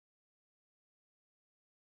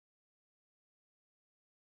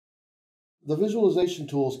The visualization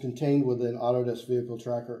tools contained within Autodesk Vehicle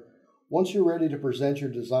Tracker. Once you're ready to present your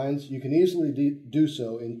designs, you can easily do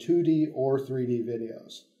so in 2D or 3D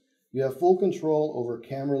videos. You have full control over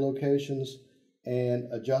camera locations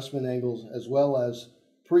and adjustment angles, as well as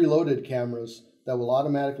preloaded cameras that will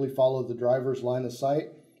automatically follow the driver's line of sight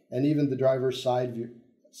and even the driver's side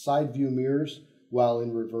view mirrors while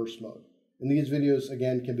in reverse mode. And these videos,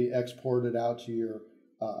 again, can be exported out to your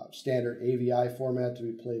standard AVI format to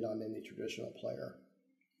be played on any traditional player.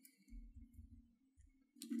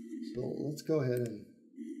 So let's go ahead and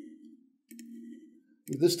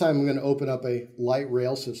this time I'm going to open up a light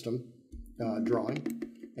rail system drawing,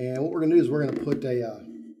 and what we're going to do is we're going to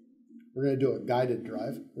do a guided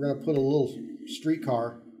drive. We're going to put a little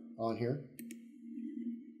streetcar on here,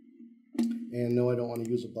 and no, I don't want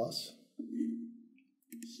to use a bus.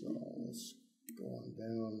 So let's go on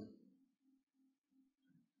down.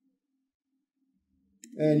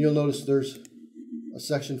 And you'll notice there's a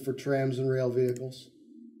section for trams and rail vehicles.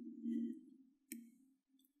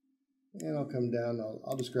 And I'll come down,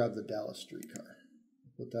 I'll just grab the Dallas streetcar.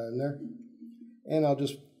 Put that in there. And I'll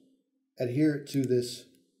just adhere it to this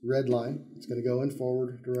red line. It's going to go in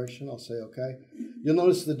forward direction. I'll say OK. You'll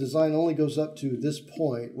notice the design only goes up to this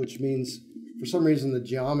point, which means for some reason the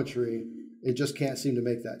geometry, it just can't seem to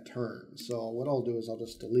make that turn. So what I'll do is I'll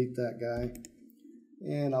just delete that guy.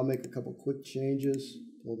 And I'll make a couple quick changes,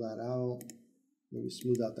 pull that out, maybe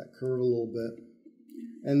smooth out that curve a little bit.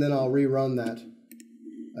 And then I'll rerun that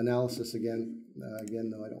analysis again. Again,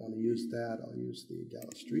 though, I don't want to use that. I'll use the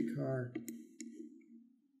Dallas streetcar.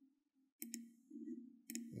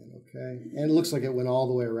 And OK. And it looks like it went all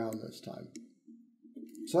the way around this time.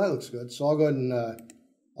 So that looks good. So I'll go ahead and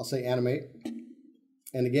I'll say animate.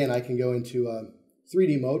 And again, I can go into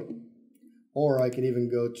 3D mode, or I can even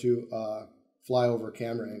go to fly over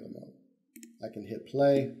camera angle mode. I can hit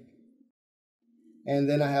play, and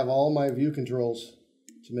then I have all my view controls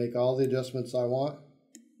to make all the adjustments I want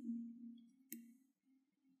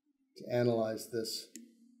to analyze this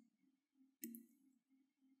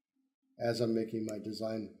as I'm making my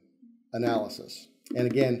design analysis. And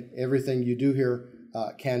again, everything you do here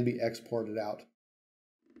can be exported out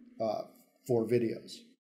for videos.